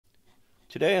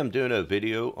Today I'm doing a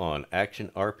video on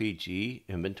Action RPG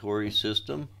Inventory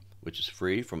System, which is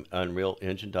free from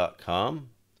UnrealEngine.com.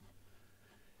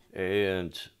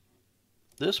 And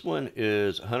this one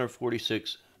is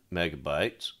 146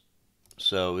 megabytes,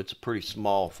 so it's a pretty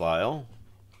small file.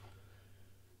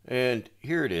 And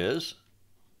here it is.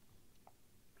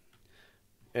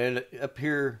 And up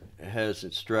here it has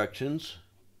instructions.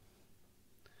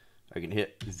 I can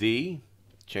hit V,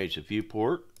 change the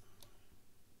viewport.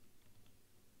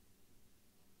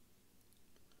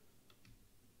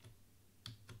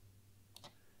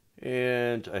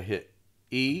 And I hit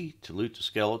E to loot the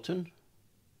skeleton.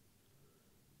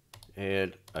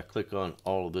 And I click on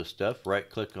all of this stuff, right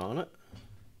click on it.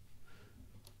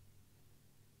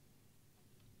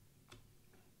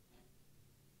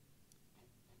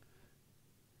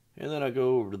 And then I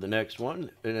go over to the next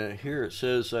one, and here it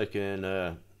says I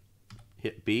can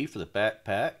hit B for the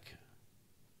backpack.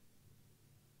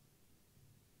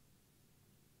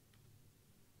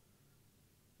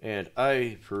 And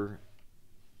I for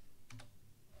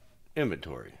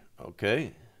inventory.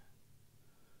 Okay.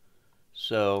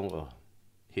 So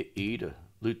hit E to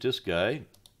loot this guy.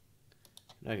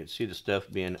 And I can see the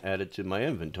stuff being added to my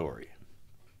inventory.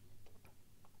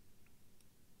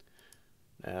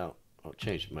 Now I'll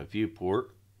change my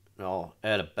viewport. And I'll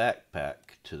add a backpack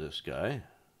to this guy.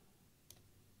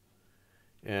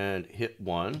 And hit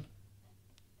 1.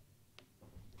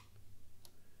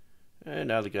 And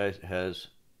now the guy has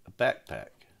a backpack.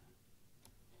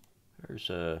 There's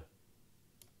a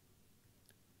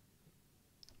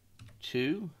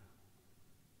 2.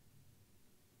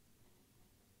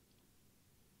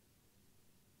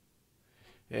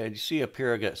 And you see up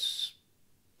here I got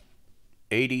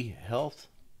 80 health.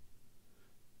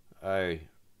 I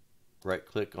right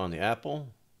click on the apple.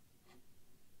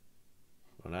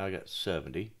 Well, now I got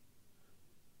 70.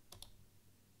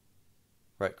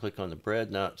 Right click on the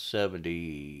bread, now it's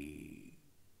 70.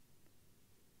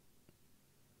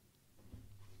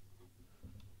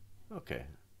 Okay.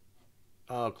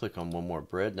 I'll click on one more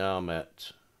bread. Now I'm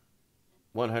at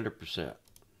 100%.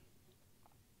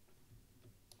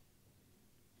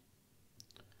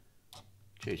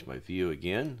 Change my view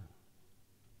again.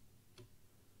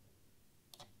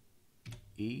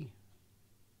 E.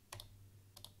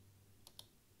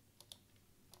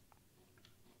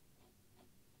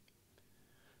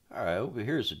 All right, over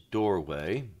here is a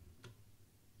doorway.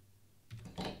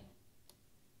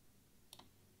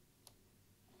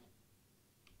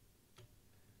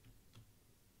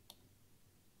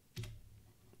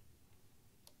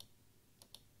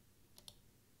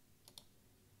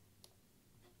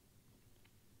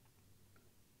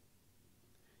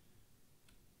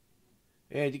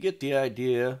 And you get the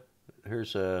idea,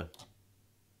 here's a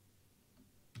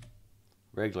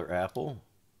regular apple.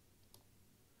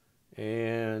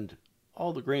 And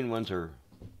all the green ones are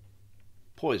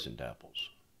poisoned apples.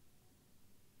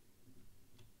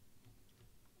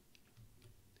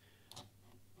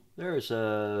 There's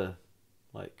a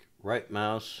right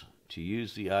mouse to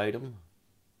use the item.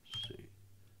 Let's see.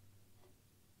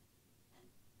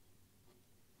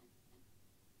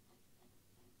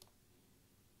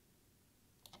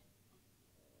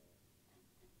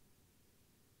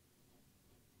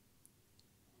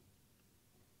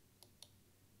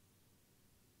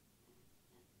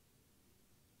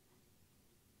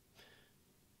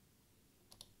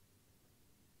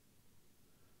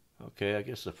 Okay, I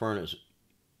guess the furnace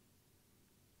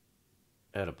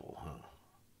edible, huh?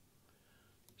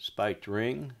 Spiked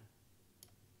ring.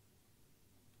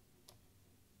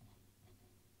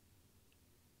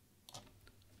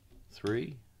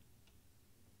 Three.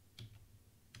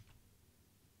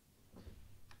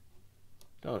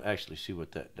 Don't actually see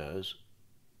what that does.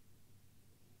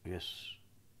 Yes.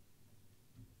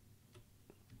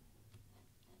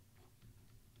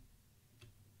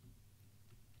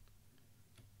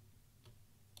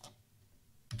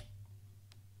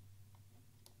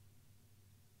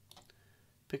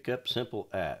 Pick up simple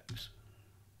axe.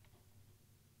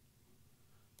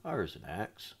 There's an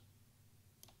axe.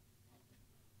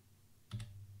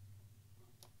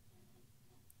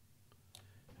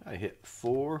 I hit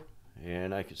 4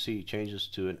 and I can see it changes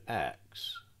to an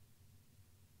axe.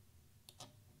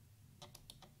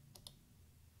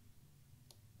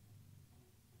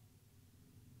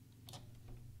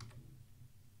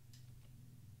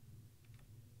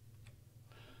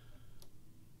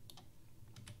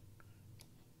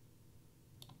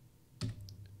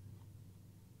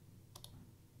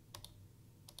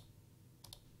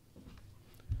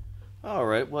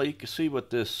 Alright, well you can see what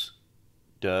this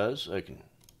does. I can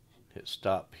hit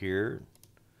stop here,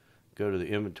 go to the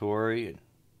inventory and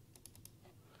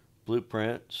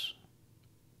blueprints.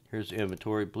 Here's the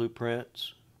inventory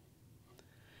blueprints.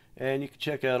 And you can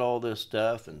check out all this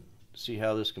stuff and see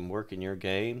how this can work in your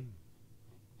game.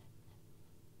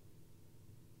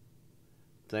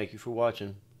 Thank you for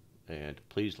watching, and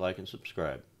please like and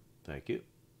subscribe. Thank you.